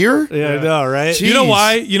to go here? Yeah, I know, right? Jeez. You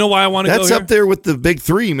know why I want to go here? That's up there with the big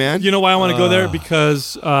three, man. You know why I want to go there?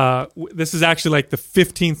 Because this is actually like the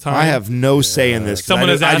 15th time. I have no say in this. Someone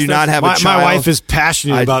has I do asked not us- have a child. My wife is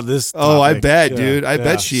passionate about this topic. Oh, I bet, dude. I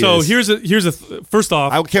bet she So is. here's a first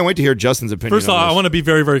off. I can't wait to hear Justin's opinion. First of all, I want to be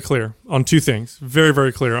very, very clear on two things. Very,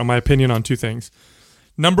 very clear on my opinion on two things.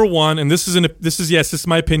 Number one, and this is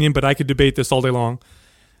my opinion, but I could debate this all day long.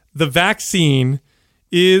 The vaccine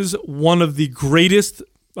is one of the greatest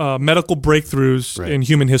medical breakthroughs in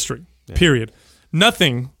human history. Yeah. Period.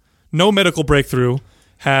 No medical breakthrough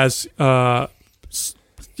has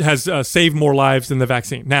saved more lives than the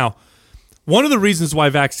vaccine. Now, one of the reasons why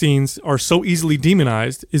vaccines are so easily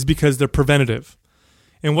demonized is because they're preventative.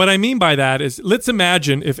 And what I mean by that is, let's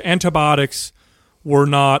imagine if antibiotics were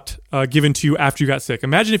not given to you after you got sick.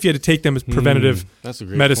 Imagine if you had to take them as preventative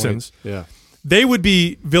medicines. Point. Yeah. They would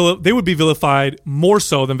be vilified more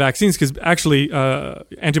so than vaccines, because actually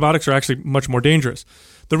antibiotics are actually much more dangerous.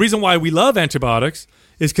 The reason why we love antibiotics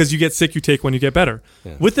is because you get sick, you take one, you get better.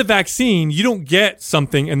 Yeah. With the vaccine, you don't get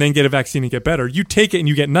something and then get a vaccine and get better. You take it and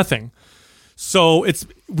you get nothing. So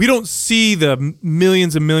we don't see the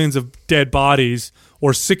millions and millions of dead bodies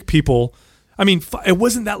or sick people. I mean, it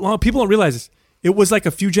wasn't that long. People don't realize this. It was like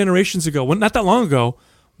a few generations ago, not that long ago,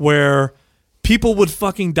 where people would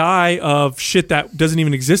fucking die of shit that doesn't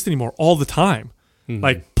even exist anymore all the time. Mm-hmm.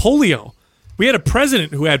 Like polio. We had a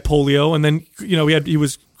president who had polio, and then he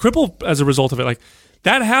was crippled as a result of it. Like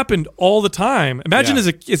that happened all the time. Imagine as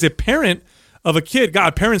a parent of a kid.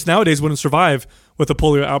 God, parents nowadays wouldn't survive with a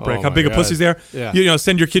polio outbreak. How big of pussies they are. Yeah.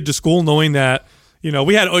 Send your kid to school knowing that.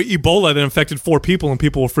 We had Ebola that infected 4 people and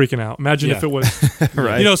people were freaking out. Imagine if it was,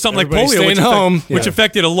 right. Something Everybody like polio, which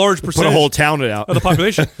affected a large percentage. Put a whole town out of the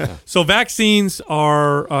population. So vaccines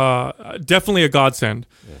are definitely a godsend.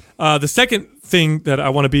 Yeah. The second thing that I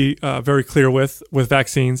want to be very clear with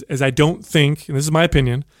vaccines is I don't think, and this is my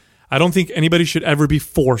opinion, I don't think anybody should ever be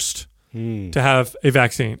forced to have a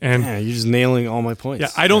vaccine. And Yeah, you're just nailing all my points. yeah,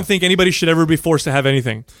 I don't think anybody should ever be forced to have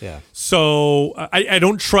anything. Yeah. So I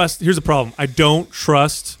don't trust. Here's the problem. I don't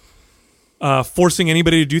trust forcing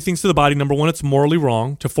anybody to do things to the body. Number one, it's morally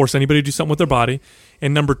wrong to force anybody to do something with their body.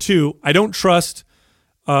 And number two, I don't trust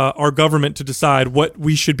our government to decide what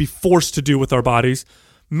we should be forced to do with our bodies.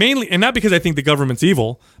 Mainly, and not because I think the government's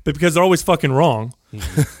evil, but because they're always fucking wrong. You know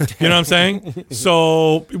what I'm saying?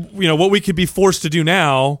 So, what we could be forced to do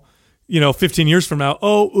now, 15 years from now,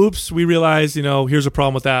 oops, we realize, here's a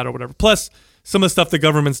problem with that or whatever. Plus, some of the stuff the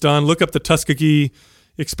government's done, look up the Tuskegee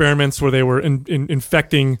experiments where they were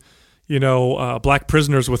infecting, black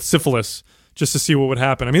prisoners with syphilis just to see what would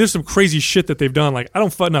happen. I mean, there's some crazy shit that they've done. Like,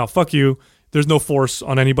 fuck you. There's no force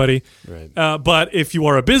on anybody. Right. But if you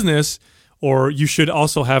are a business, or you should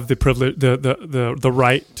also have the privilege, the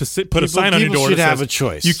right to put a sign on your door. People should that have says, a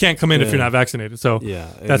choice. You can't come in if you're not vaccinated. So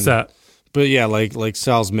that's that. But yeah, like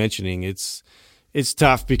Sal's mentioning, it's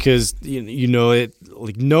tough because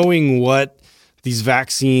like knowing what these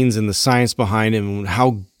vaccines and the science behind them and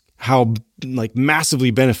how like massively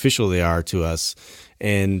beneficial they are to us,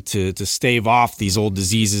 and to stave off these old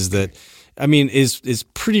diseases that. I mean, is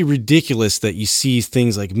pretty ridiculous that you see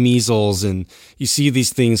things like measles and you see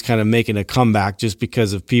these things kind of making a comeback just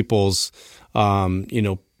because of people's,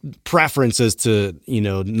 preferences to,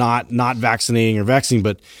 not vaccinating or vaccinating.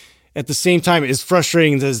 But at the same time, as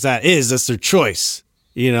frustrating as that is, that's their choice,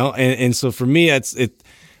 And so for me,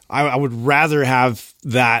 I would rather have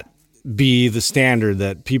that be the standard,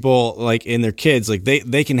 that people like in their kids, like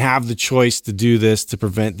they can have the choice to do this, to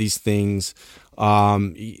prevent these things.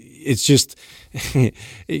 It's just,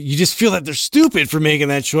 you just feel that they're stupid for making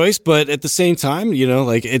that choice. But at the same time,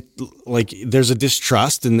 there's a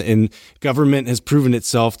distrust, and government has proven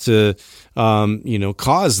itself to,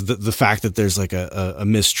 cause the fact that there's like a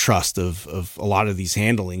mistrust of a lot of these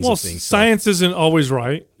handlings of things. Science isn't always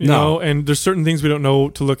right, you know, and there's certain things we don't know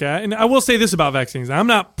to look at. And I will say this about vaccines. I'm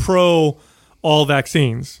not pro all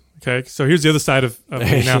vaccines. Okay, so here's the other side of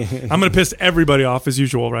me now. I'm going to piss everybody off as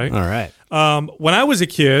usual, right? All right. When I was a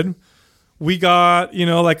kid, we got,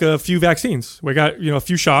 like a few vaccines. We got, a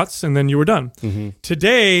few shots, and then you were done. Mm-hmm.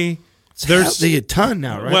 Today, there's a ton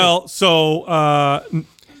now, right? Well, so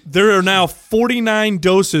there are now 49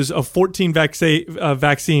 doses of 14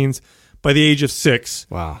 vaccines by the age of 6.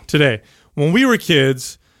 Wow. Today. When we were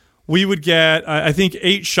kids, we would get, I think,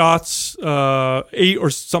 8 shots, 8 or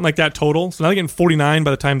something like that total. So now they're getting 49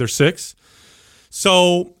 by the time they're 6.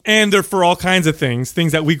 So, and they're for all kinds of things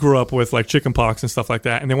that we grew up with, like chickenpox and stuff like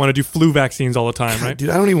that. And they want to do flu vaccines all the time, right? Dude,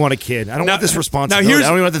 I don't even want a kid. I don't want this responsibility. I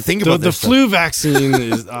don't even have to think about this. The flu vaccine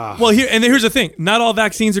is... Well, here's the thing. Not all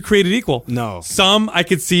vaccines are created equal. No. Some I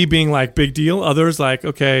could see being like big deal. Others like,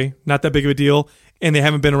 okay, not that big of a deal. And they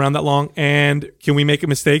haven't been around that long. And can we make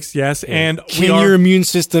mistakes? Yes. Yeah. And your immune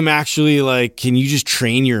system actually, can you just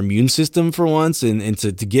train your immune system for once and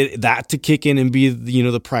to get that to kick in and be,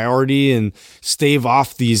 the priority and stave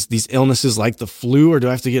off these illnesses like the flu, or do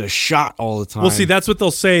I have to get a shot all the time? Well, see, that's what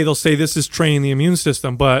they'll say. They'll say this is training the immune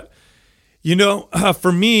system. But,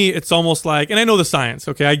 for me, it's almost like, and I know the science,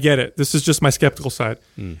 okay, I get it. This is just my skeptical side.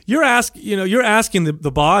 You're asking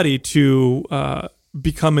the body to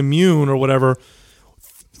become immune or whatever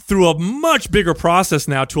through a much bigger process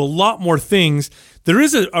now to a lot more things. There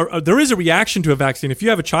is a reaction to a vaccine. If you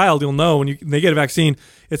have a child, you'll know when they get a vaccine,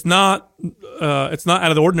 it's not out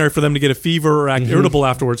of the ordinary for them to get a fever or act irritable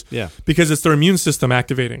afterwards. Yeah. Because it's their immune system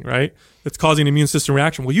activating, right? It's causing an immune system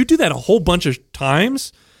reaction. Well, you do that a whole bunch of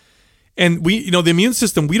times, and the immune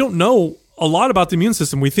system, we don't know a lot about the immune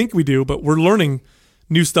system. We think we do, but we're learning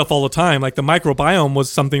new stuff all the time. Like the microbiome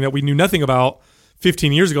was something that we knew nothing about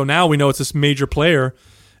 15 years ago. Now we know it's this major player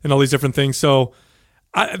and all these different things. So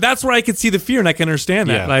that's where I could see the fear, and I can understand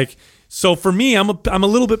that. Yeah. So for me, I'm a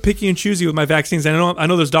little bit picky and choosy with my vaccines. I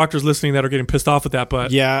know there's doctors listening that are getting pissed off with that, but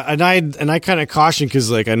yeah, and I kind of caution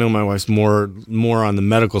because I know my wife's more on the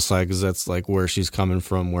medical side because that's where she's coming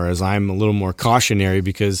from, whereas I'm a little more cautionary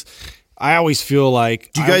because I always feel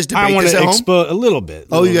like do you guys debate I want this to at expose a little bit.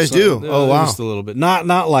 Oh, you guys do? Oh, wow, just a little bit.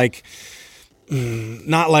 Not like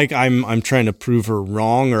I'm trying to prove her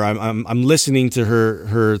wrong, or I'm listening to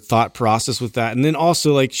her thought process with that. And then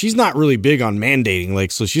also she's not really big on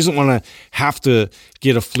mandating, so she doesn't want to have to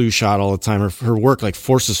get a flu shot all the time. Her work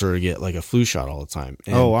forces her to get a flu shot all the time.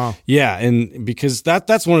 And, oh wow. Yeah, and because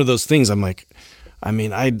that's one of those things I know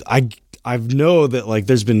that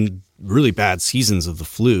there's been really bad seasons of the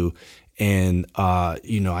flu, and I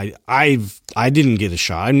didn't get a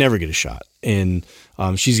shot. I never get a shot. And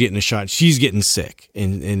she's getting a shot. She's getting sick,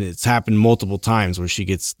 and it's happened multiple times where she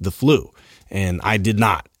gets the flu. and I did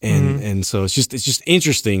not. And so it's just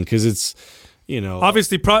interesting because it's,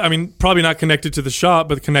 obviously, probably not connected to the shot,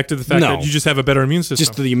 but connected to the fact that you just have a better immune system.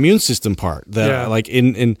 Just the immune system part. That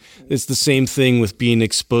and it's the same thing with being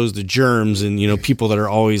exposed to germs and people that are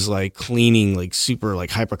always like cleaning, like super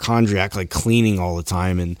like hypochondriac, like cleaning all the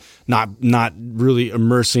time and not really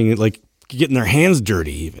immersing, like getting their hands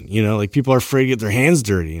dirty even. Like people are afraid to get their hands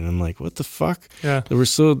dirty, and I'm like, what the fuck? Yeah, they were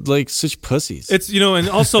so like such pussies. It's and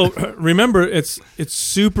also remember, it's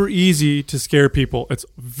super easy to scare people. It's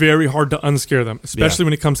very hard to unscare them, especially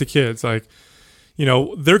when it comes to kids. Like,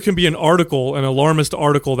 there can be an alarmist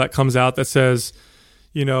article that comes out that says,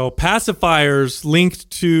 pacifiers linked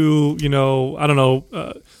to I don't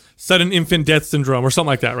know. Sudden infant death syndrome or something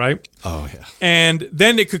like that, right? Oh, yeah. And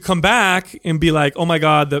then it could come back and be like, oh my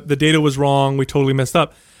God, the data was wrong. We totally messed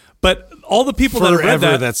up. But all the people that have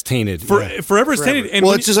read that's tainted. Forever it's tainted. And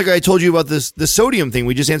it's just like I told you about the sodium thing.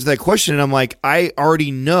 We just answered that question, and I'm like, I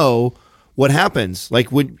already know what happens.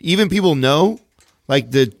 Like, when even people know,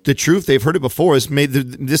 like the truth, they've heard it before. This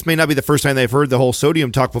may not be the first time they've heard the whole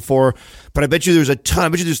sodium talk before, but I bet you there's a ton. I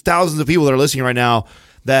bet you there's thousands of people that are listening right now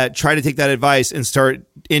that try to take that advice and start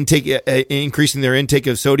increasing their intake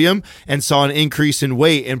of sodium and saw an increase in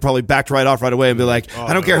weight and probably backed right off right away and be like,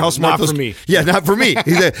 I don't care how smart not for me. Yeah, not for me.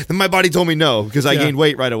 My body told me no because I gained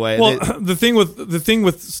weight right away. Well, the thing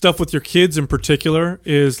with stuff with your kids in particular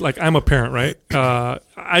is, like, I'm a parent, right?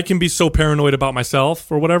 I can be so paranoid about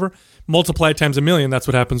myself or whatever. Multiply it times a million. That's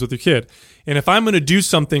what happens with your kid. And if I'm going to do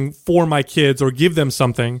something for my kids or give them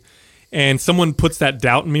something, and someone puts that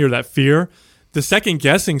doubt in me or that fear, the second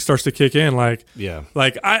guessing starts to kick in. Like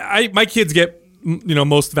my kids get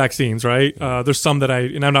most vaccines, right? There's some that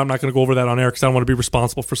and I'm not going to go over that on air because I don't want to be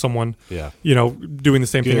responsible for someone doing the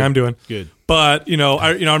same thing I'm doing. Good. But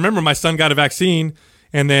I remember my son got a vaccine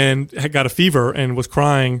and then got a fever and was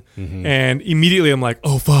crying, and immediately I'm like,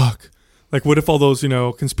 oh fuck, like what if all those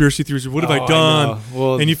conspiracy theories? What have I done?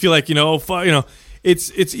 And you feel like fuck,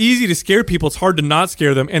 it's easy to scare people. It's hard to not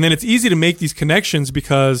scare them, and then it's easy to make these connections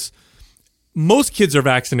because most kids are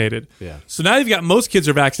vaccinated. Yeah. So now you've got most kids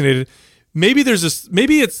are vaccinated. Maybe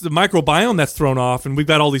maybe it's the microbiome that's thrown off, and we've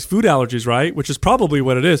got all these food allergies, right? Which is probably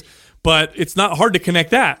what it is. But it's not hard to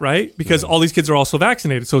connect that, right? Because all these kids are also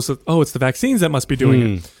vaccinated. So it's the vaccines that must be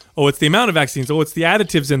doing it. Oh, it's the amount of vaccines. Oh, it's the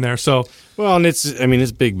additives in there. So and it's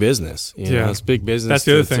big business. It's big business. That's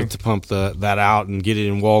the other thing. To pump that out and get it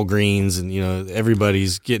in Walgreens, and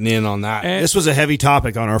everybody's getting in on that. And this was a heavy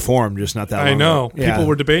topic on our forum just not that long ago. I know. Yeah. People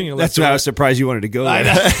were debating it. That's why I was surprised you wanted to go there.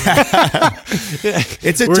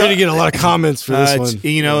 We're going to get a lot of comments for this one.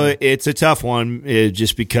 It's a tough one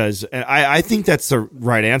just because I think that's the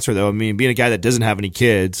right answer, though. I mean, being a guy that doesn't have any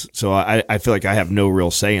kids, so I feel like I have no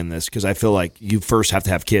real say in this because I feel like you first have to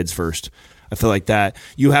have kids first. I feel like that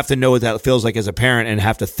you have to know what that feels like as a parent and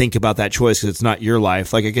have to think about that choice because it's not your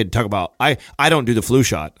life. Like I could talk about, I don't do the flu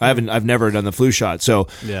shot. I've never done the flu shot. So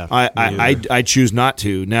I choose not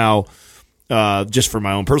to now, just for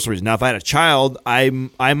my own personal reason. Now, if I had a child, I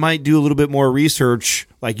might do a little bit more research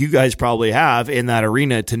like you guys probably have in that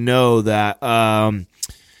arena to know that,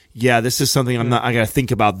 this is something I got to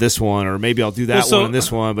think about this one, or maybe I'll do that one and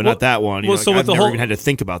this one, but not that one. I've never even had to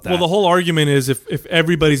think about that. Well, the whole argument is if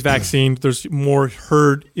everybody's vaccinated, there's more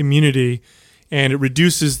herd immunity, and it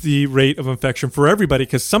reduces the rate of infection for everybody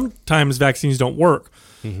because sometimes vaccines don't work.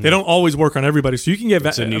 They don't always work on everybody. So you can get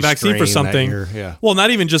a vaccine for something. Well,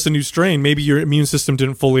 not even just a new strain. Maybe your immune system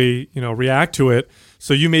didn't fully react to it.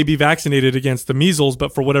 So you may be vaccinated against the measles,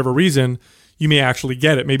 but for whatever reason, you may actually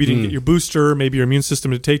get it. Maybe you didn't get your booster. Maybe your immune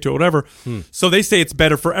system didn't take to it, whatever. So they say it's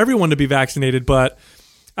better for everyone to be vaccinated. But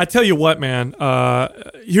I tell you what, man,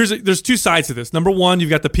 there's two sides to this. Number one,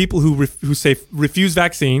 you've got the people who say refuse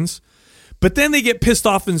vaccines, but then they get pissed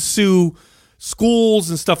off and sue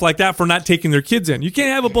schools and stuff like that for not taking their kids in. You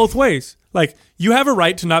can't have it both ways. Like, you have a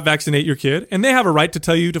right to not vaccinate your kid, and they have a right to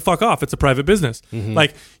tell you to fuck off. It's a private business.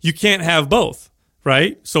 Like, you can't have both.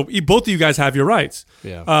 Right, so both of you guys have your rights.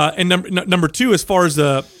 Yeah. And number two, as far as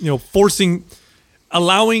the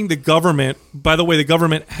allowing the government. By the way, the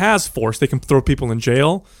government has force. They can throw people in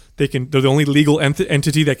jail. They're the only legal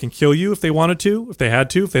entity that can kill you if they wanted to, if they had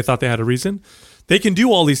to, if they thought they had a reason. They can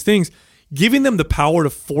do all these things. Giving them the power to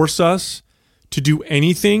force us to do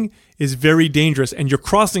anything is very dangerous, and you're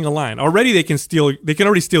crossing a line. Already, they can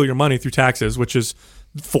already steal your money through taxes, which is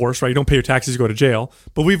force. Right, you don't pay your taxes, you go to jail.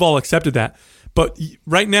 But we've all accepted that. But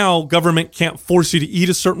right now, government can't force you to eat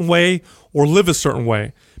a certain way or live a certain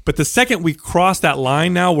way. But the second we cross that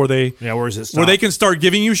line now where they can start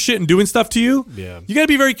giving you shit and doing stuff to you, you got to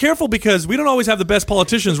be very careful because we don't always have the best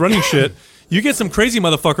politicians running shit. You get some crazy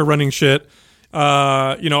motherfucker running shit,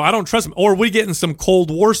 I don't trust them. Or we get in some Cold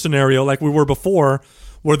War scenario like we were before,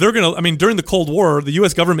 where they're going to, during the Cold War, the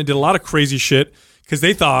U.S. government did a lot of crazy shit because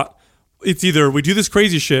they thought it's either we do this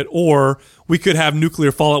crazy shit or we could have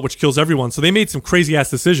nuclear fallout, which kills everyone. So they made some crazy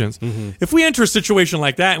ass decisions. If we enter a situation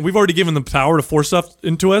like that and we've already given them power to force stuff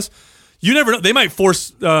into us, you never know. They might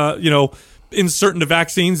force, insert into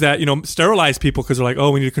vaccines that, sterilize people because they're like,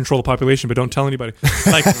 oh, we need to control the population, but don't tell anybody.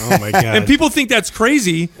 Like, Oh my god! and people think that's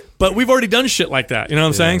crazy, but we've already done shit like that. You know what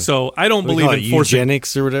I'm saying? So I don't believe in forcing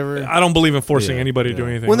eugenics or whatever. I don't believe in forcing anybody to do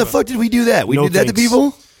anything. When the fuck did we do that? We No did that to thanks.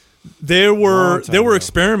 people? There were ago.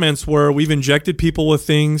 experiments where we've injected people with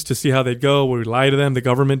things to see how they'd go. Where we lie to them. The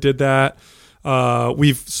government did that.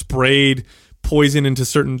 We've sprayed poison into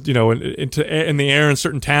certain, in the air in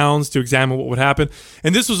certain towns to examine what would happen.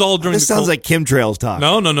 And this was all during. This sounds like chemtrails talk.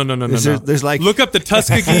 No. There's like Look up the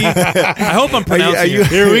Tuskegee. I hope I'm pronouncing it.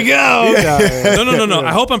 Here we go. No.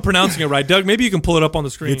 I hope I'm pronouncing it right, Doug. Maybe you can pull it up on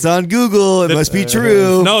the screen. it's on Google. It must be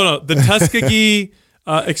true. No, the Tuskegee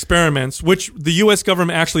experiments, which the U.S.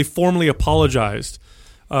 government actually formally apologized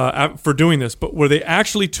for doing this, but where they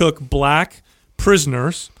actually took black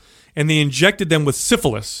prisoners and they injected them with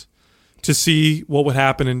syphilis to see what would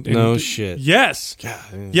happen. No shit. Yes.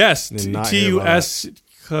 Yes. Did not hear about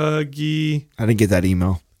Tuskegee. I didn't get that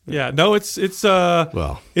email. Yeah. No, it's it's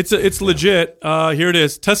legit. Here it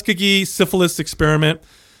is. Tuskegee syphilis experiment.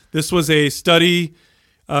 This was a study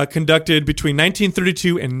conducted between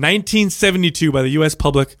 1932 and 1972 by the U.S.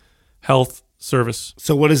 Public Health Service.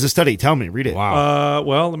 So what is the study? Tell me. Read it. Wow.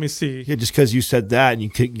 Well, let me see. Yeah, just because you said that and you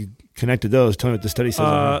connected those, tell me what the study says.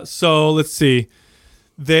 on it. So let's see.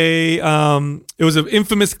 It was an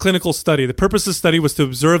infamous clinical study. The purpose of the study was to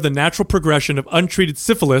observe the natural progression of untreated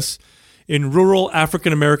syphilis in rural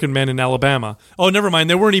African American men in Alabama. Oh, never mind.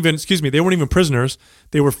 They weren't even prisoners.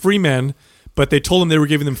 They were free men, but they told them they were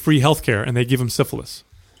giving them free health care and they give them syphilis.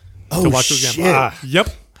 Oh, to watch those shit. games. Yep.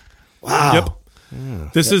 Wow.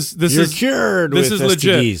 Yep. This is You're cured This with is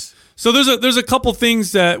legit. STDs. So there's a couple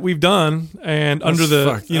things that we've done and under the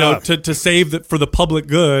fucked up. to save for the public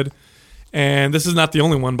good. And this is not the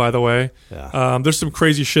only one, by the way. Yeah. There's some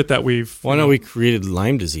crazy shit that we've. Why not we created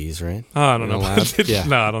Lyme disease, right? I don't know. In a lab? Yeah.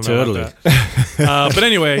 No, I don't know. Totally. About that. But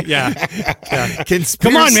anyway, yeah.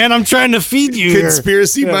 Come on, man! I'm trying to feed you. here.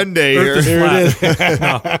 Conspiracy Monday Earth here. is flat.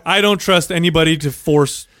 No, I don't trust anybody to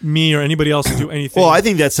force me or anybody else to do anything. Well, I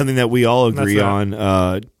think that's something that we all agree That's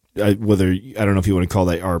on. Whether I don't know if you want to call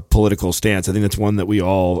that our political stance. I think that's one that we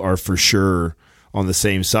all are for sure on the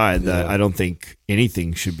same side. That I don't think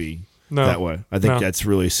anything should be that way. I think that's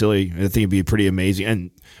really silly. I think it'd be pretty amazing,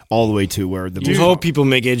 and all the way to where the You hope people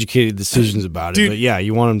make educated decisions about it, Dude, but yeah,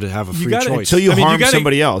 you want them to have a free choice. until you harm gotta-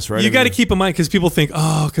 somebody else, right? You got to keep in mind because people think,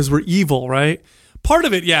 because we're evil, right? Part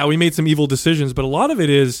of it, yeah, we made some evil decisions, but a lot of it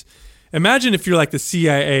is, imagine if you're like the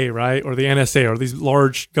CIA, right, or the NSA, or these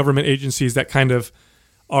large government agencies that kind of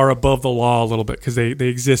are above the law a little bit because they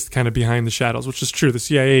exist kind of behind the shadows, which is true. The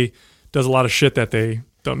CIA does a lot of shit that they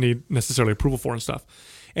don't need necessarily approval for and stuff.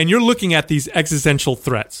 And you're looking at these existential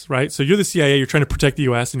threats, right? So you're the CIA, you're trying to protect the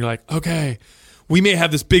U.S., and you're like, okay, we may have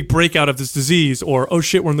this big breakout of this disease, or, oh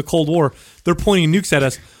shit, we're in the Cold War. They're pointing nukes at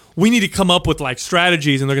us. We need to come up with like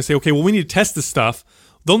strategies, and they're going to say, okay, well, we need to test this stuff.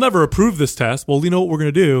 They'll never approve this test. Well, you know what we're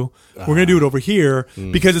going to do? We're going to do it over here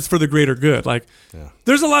because it's for the greater good. Like,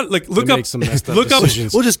 there's a lot. Like, look They up, make some messed up look up.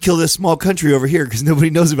 decisions. We'll just kill this small country over here because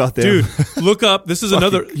nobody knows about them. Dude, look up. This is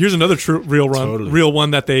another. Here's another real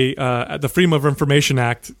one that they the Freedom of Information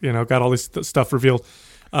Act. Got all this stuff revealed.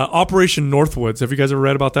 Operation Northwoods. Have you guys ever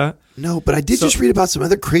read about that? No, but I did just read about some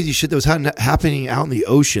other crazy shit that was happening out in the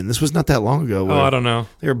ocean. This was not that long ago. Oh, I don't know.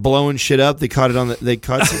 They were blowing shit up. They caught it on the. They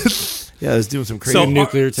caught. Yeah, it was doing some crazy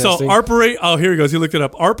nuclear testing. Here he goes. He looked it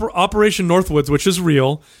up. Operation Northwoods, which is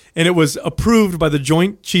real, and it was approved by the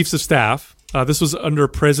Joint Chiefs of Staff. This was under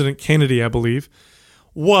President Kennedy, I believe.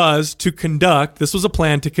 This was a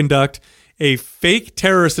plan to conduct a fake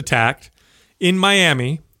terrorist attack in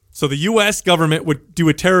Miami. So the U.S. government would do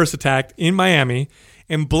a terrorist attack in Miami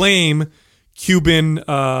and blame Cuban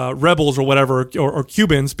rebels or whatever, or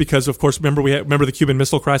Cubans, because of course remember the Cuban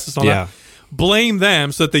Missile Crisis and all that. Blame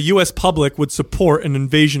them so that the U.S. public would support an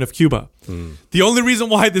invasion of Cuba. The only reason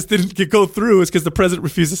why this didn't go through is because the president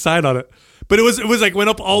refused to sign on it. But it was like went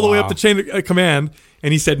up all the way up the chain of command,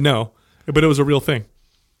 and he said no. But it was a real thing.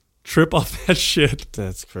 trip off that shit.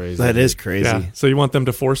 That's crazy. That is crazy. Yeah. So you want them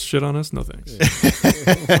to force shit on us? No thanks.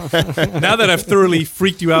 Now that I've thoroughly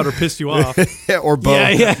freaked you out or pissed you off, Or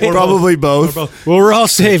both. Yeah. Probably both. Well, we're all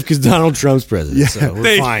safe because Donald Trump's president. So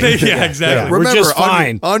we're fine. yeah, exactly. We're Remember, just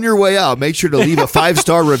fine. On your way out, make sure to leave a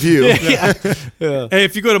 5-star review. Hey,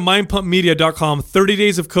 if you go to mindpumpmedia.com, 30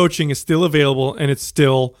 days of coaching is still available, and it's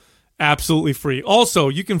still absolutely free. Also,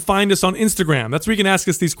 you can find us on Instagram. That's where you can ask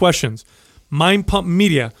us these questions. Mind Pump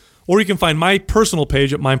Media. Or you can find my personal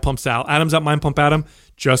page at Mind Pump Sal. Adam's at Mind Pump Adam.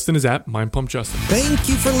 Justin is at Mind Pump Justin. Thank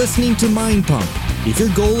you for listening to Mind Pump. If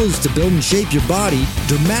your goal is to build and shape your body,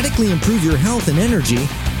 dramatically improve your health and energy,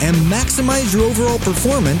 and maximize your overall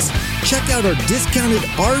performance, check out our discounted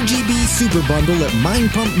RGB Super Bundle at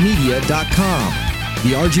mindpumpmedia.com.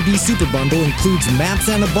 The RGB Super Bundle includes MAPS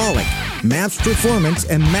Anabolic, MAPS Performance,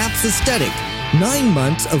 and MAPS Aesthetic. 9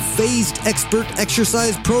 months of phased expert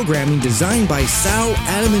exercise programming designed by Sal,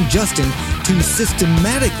 Adam, and Justin to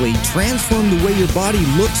systematically transform the way your body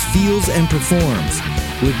looks, feels, and performs.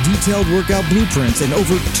 With detailed workout blueprints and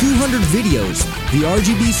over 200 videos, the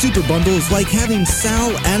RGB Super Bundle is like having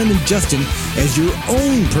Sal, Adam, and Justin as your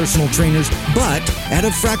own personal trainers, but at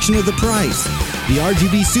a fraction of the price. The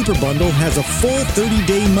RGB Super Bundle has a full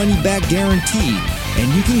 30-day money-back guarantee,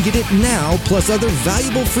 and you can get it now plus other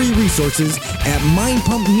valuable free resources at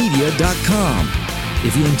mindpumpmedia.com.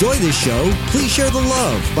 If you enjoy this show, please share the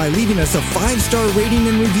love by leaving us a 5-star rating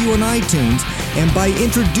and review on iTunes and by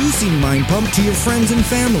introducing Mind Pump to your friends and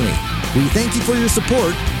family. We thank you for your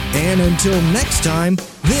support, and until next time,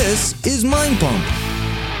 this is Mind Pump.